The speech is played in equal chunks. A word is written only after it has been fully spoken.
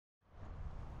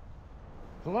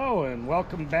Hello and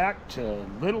welcome back to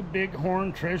Little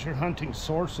Bighorn Treasure Hunting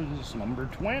Sources number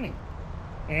 20.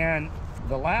 And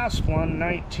the last one,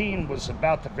 19, was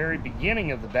about the very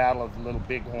beginning of the Battle of the Little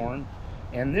Bighorn.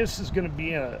 And this is going to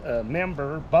be a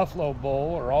member, Buffalo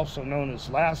Bull, or also known as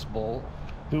Last Bull,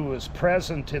 who was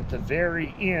present at the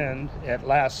very end at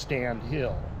Last Stand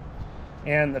Hill.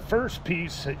 And the first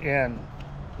piece, and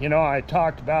you know, I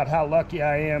talked about how lucky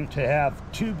I am to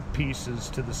have two pieces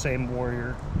to the same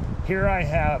warrior. Here I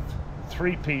have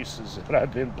three pieces that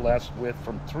I've been blessed with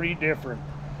from three different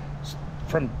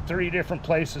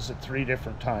places at three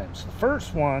different times. The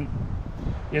first one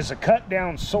is a cut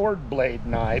down sword blade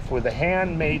knife with a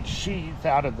handmade sheath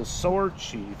out of the sword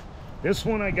sheath. This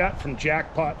one I got from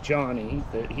Jackpot Johnny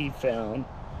that he found,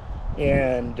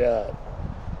 and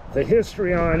the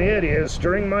history on it is,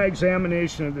 during my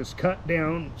examination of this cut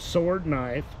down sword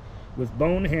knife with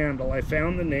bone handle, I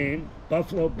found the name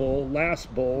Buffalo Bull,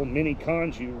 Last Bull, Mini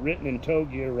Conju written in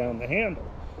Togia around the handle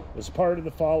as part of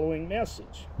the following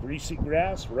message: Greasy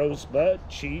Grass, Rosebud,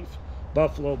 Chief,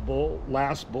 Buffalo Bull,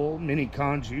 Last Bull, Mini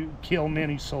Conju, kill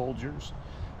many soldiers,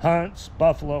 hunts,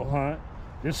 buffalo hunt.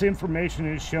 This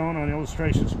information is shown on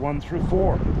illustrations 1 through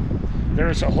 4. There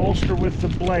is a holster with the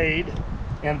blade,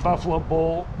 and Buffalo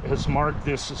Bull has marked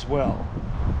this as well.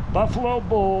 Buffalo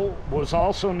Bull was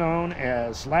also known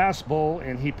as Last Bull,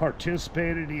 and he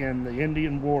participated in the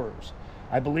Indian Wars.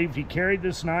 I believe he carried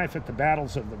this knife at the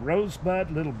battles of the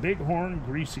Rosebud, Little Bighorn,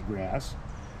 Greasy Grass.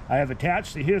 I have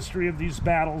attached the history of these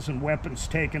battles and weapons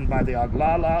taken by the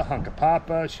Oglala,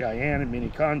 Hunkapapa, Cheyenne, and Mini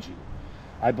Conju.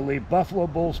 I believe Buffalo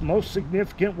Bull's most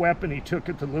significant weapon he took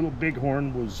at the Little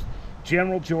Bighorn was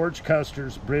General George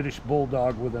Custer's British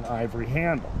Bulldog with an ivory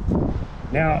handle.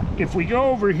 Now, if we go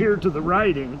over here to the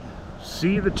writing,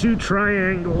 see the two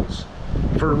triangles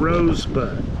for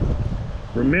Rosebud.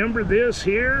 Remember this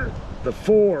here? The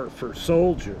 4 for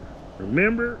soldier.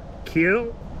 Remember,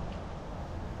 kill.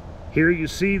 Here you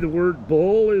see the word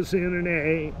bull is in an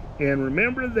A. And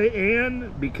remember the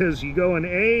N, because you go an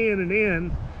A and an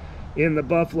N in the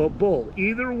Buffalo Bull.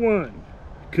 Either one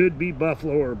could be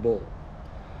buffalo or bull.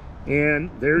 And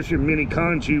there's your Mini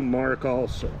Conju mark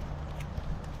also.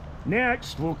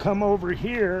 Next, we'll come over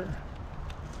here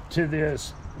to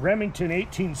this Remington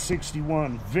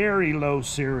 1861, very low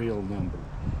serial number,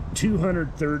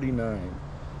 239.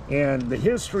 And the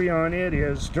history on it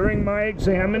is, during my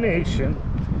examination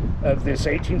of this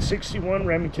 1861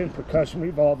 Remington percussion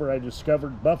revolver, I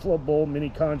discovered Buffalo Bull, Mini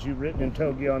Conju written in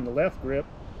Togia on the left grip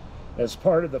as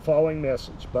part of the following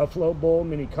message: Buffalo Bull,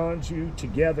 Mini Conju,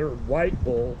 together, White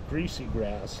Bull, Greasy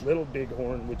Grass, Little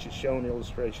Bighorn, which is shown in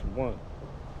illustration 1.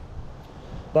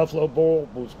 Buffalo Bull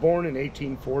was born in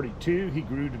 1842. He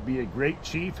grew to be a great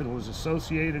chief and was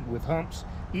associated with Hump's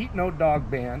Eat No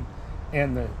Dog Band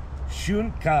and the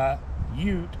Shunka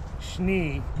Ute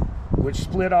Schnee, which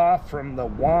split off from the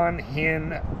Wan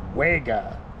Hin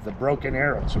Wega, the Broken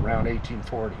Arrows, around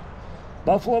 1840.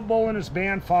 Buffalo Bull and his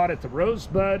band fought at the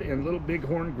Rosebud and Little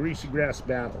Bighorn Greasy Grass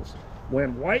battles.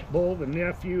 When White Bull, the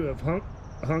nephew of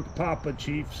Hunkapapa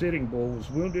Chief Sitting Bull,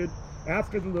 was wounded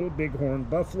after the Little Bighorn,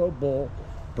 Buffalo Bull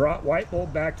brought White Bull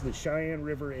back to the Cheyenne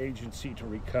River Agency to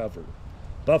recover.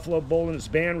 Buffalo Bull and his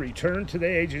band returned to the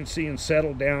agency and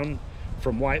settled down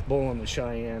from White Bull on the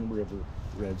Cheyenne River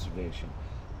Reservation.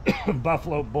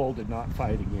 Buffalo Bull did not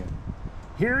fight again.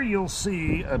 Here you'll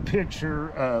see a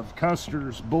picture of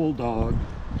Custer's bulldog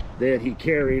that he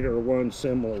carried, or one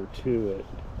similar to it.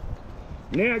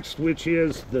 Next, which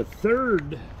is the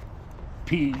third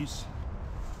piece,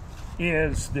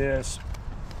 is this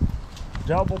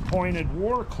double-pointed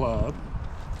war club.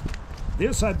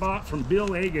 This I bought from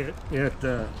Bill Agate at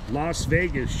the Las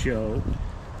Vegas show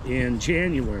in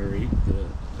January.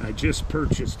 I just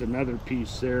purchased another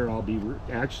piece there. I'll be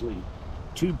actually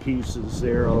two pieces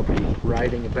there I'll be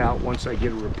writing about once I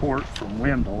get a report from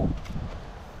Wendell.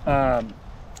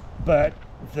 But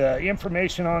the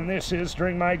information on this is,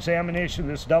 during my examination of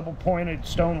this double-pointed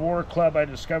stone war club, I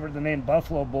discovered the name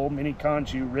Buffalo Bull, Mini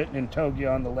Conju written in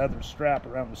Togia on the leather strap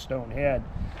around the stone head,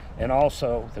 and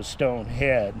also the stone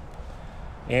head.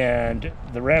 And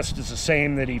the rest is the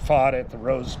same that he fought at the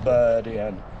Rosebud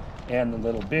and the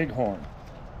Little Bighorn.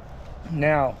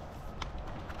 Now,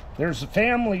 there's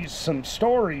some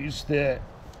stories that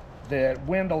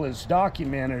Wendell has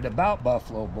documented about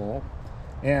Buffalo Bull.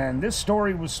 And this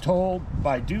story was told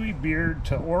by Dewey Beard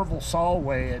to Orville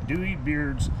Solway at Dewey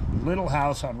Beard's little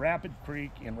house on Rapid Creek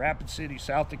in Rapid City,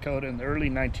 South Dakota in the early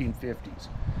 1950s.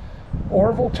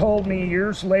 Orville told me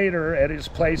years later at his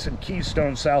place in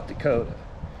Keystone, South Dakota.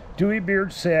 Dewey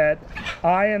Beard said,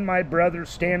 "I and my brother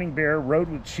Standing Bear rode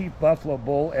with Chief Buffalo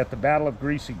Bull at the Battle of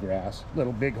Greasy Grass,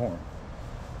 Little Bighorn.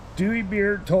 Dewey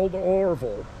Beard told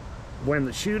Orville, when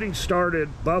the shooting started,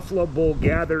 Buffalo Bull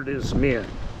gathered his men.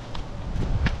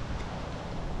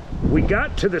 We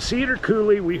got to the Cedar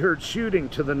Coulee, we heard shooting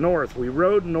to the north. We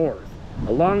rode north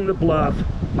along the bluff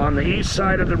on the east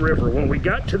side of the river. When we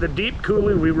got to the deep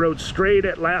coulee, we rode straight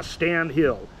at Last Stand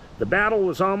Hill. The battle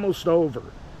was almost over.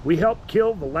 We helped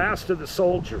kill the last of the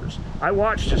soldiers. I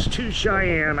watched as two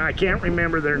Cheyenne, I can't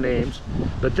remember their names,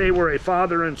 but they were a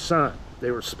father and son. They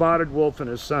were Spotted Wolf and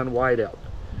his son White Elk.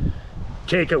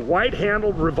 Take a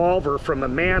white-handled revolver from a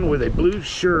man with a blue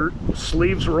shirt,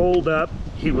 sleeves rolled up.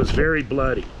 He was very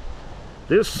bloody.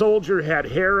 This soldier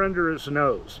had hair under his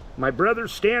nose. My brother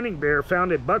Standing Bear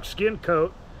found a buckskin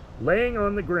coat laying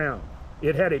on the ground.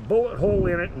 It had a bullet hole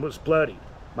in it and was bloody.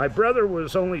 My brother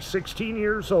was only 16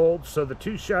 years old, so the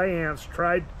two Cheyennes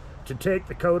tried to take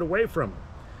the coat away from him.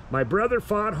 My brother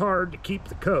fought hard to keep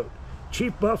the coat.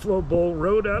 Chief Buffalo Bull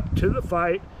rode up to the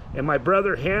fight, and my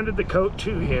brother handed the coat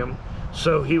to him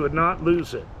so he would not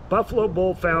lose it. Buffalo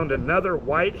Bull found another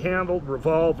white-handled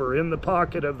revolver in the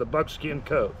pocket of the buckskin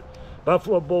coat.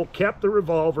 Buffalo Bull kept the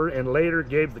revolver and later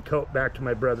gave the coat back to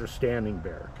my brother Standing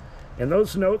Bear. And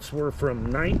those notes were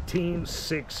from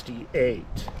 1968.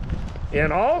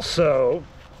 And also,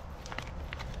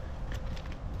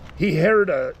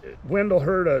 Wendell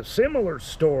heard a similar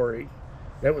story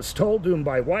that was told to him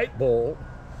by White Bull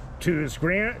to his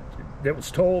grandson,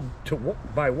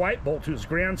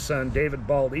 David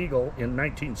Bald Eagle, in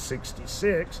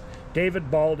 1966.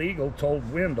 David Bald Eagle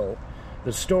told Wendell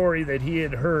the story that he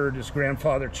had heard his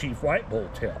grandfather, Chief White Bull,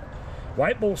 tell.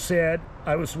 White Bull said,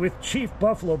 I was with Chief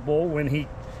Buffalo Bull when he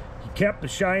kept the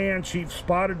Cheyenne Chief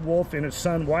Spotted Wolf and his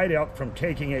son White Elk from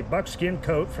taking a buckskin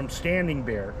coat from Standing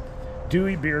Bear,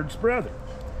 Dewey Beard's brother.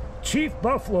 Chief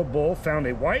Buffalo Bull found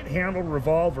a white-handled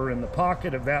revolver in the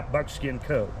pocket of that buckskin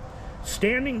coat.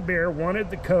 Standing Bear wanted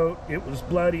the coat. It was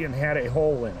bloody and had a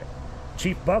hole in it.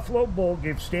 Chief Buffalo Bull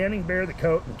gave Standing Bear the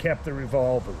coat and kept the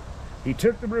revolver. He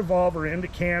took the revolver into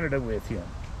Canada with him.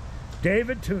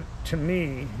 David, to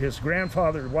me, his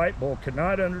grandfather White Bull, could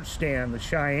not understand the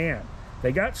Cheyenne.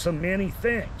 They got so many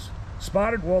things.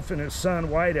 Spotted Wolf and his son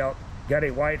White Elk got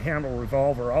a white-handled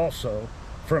revolver also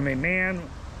from a man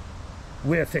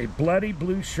with a bloody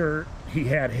blue shirt. He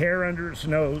had hair under his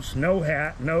nose, no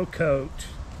hat, no coat,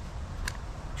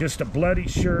 just a bloody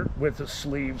shirt with the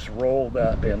sleeves rolled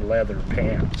up in leather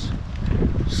pants.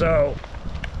 So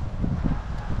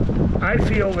I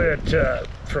feel that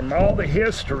from all the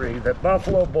history that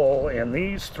Buffalo Bull and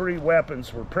these three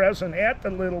weapons were present at the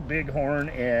Little Bighorn,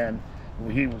 and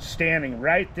he was standing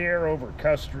right there over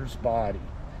Custer's body,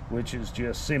 which is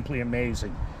just simply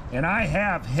amazing. And I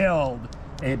have held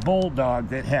a bulldog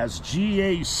that has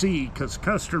GAC, because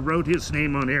Custer wrote his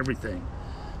name on everything,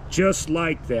 just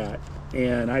like that.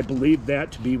 And I believe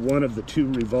that to be one of the two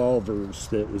revolvers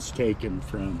that was taken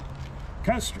from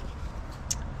Custer.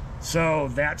 So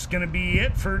that's going to be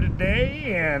it for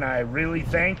today, and I really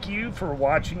thank you for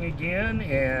watching again,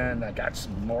 and I got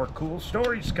some more cool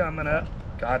stories coming up.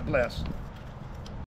 God bless.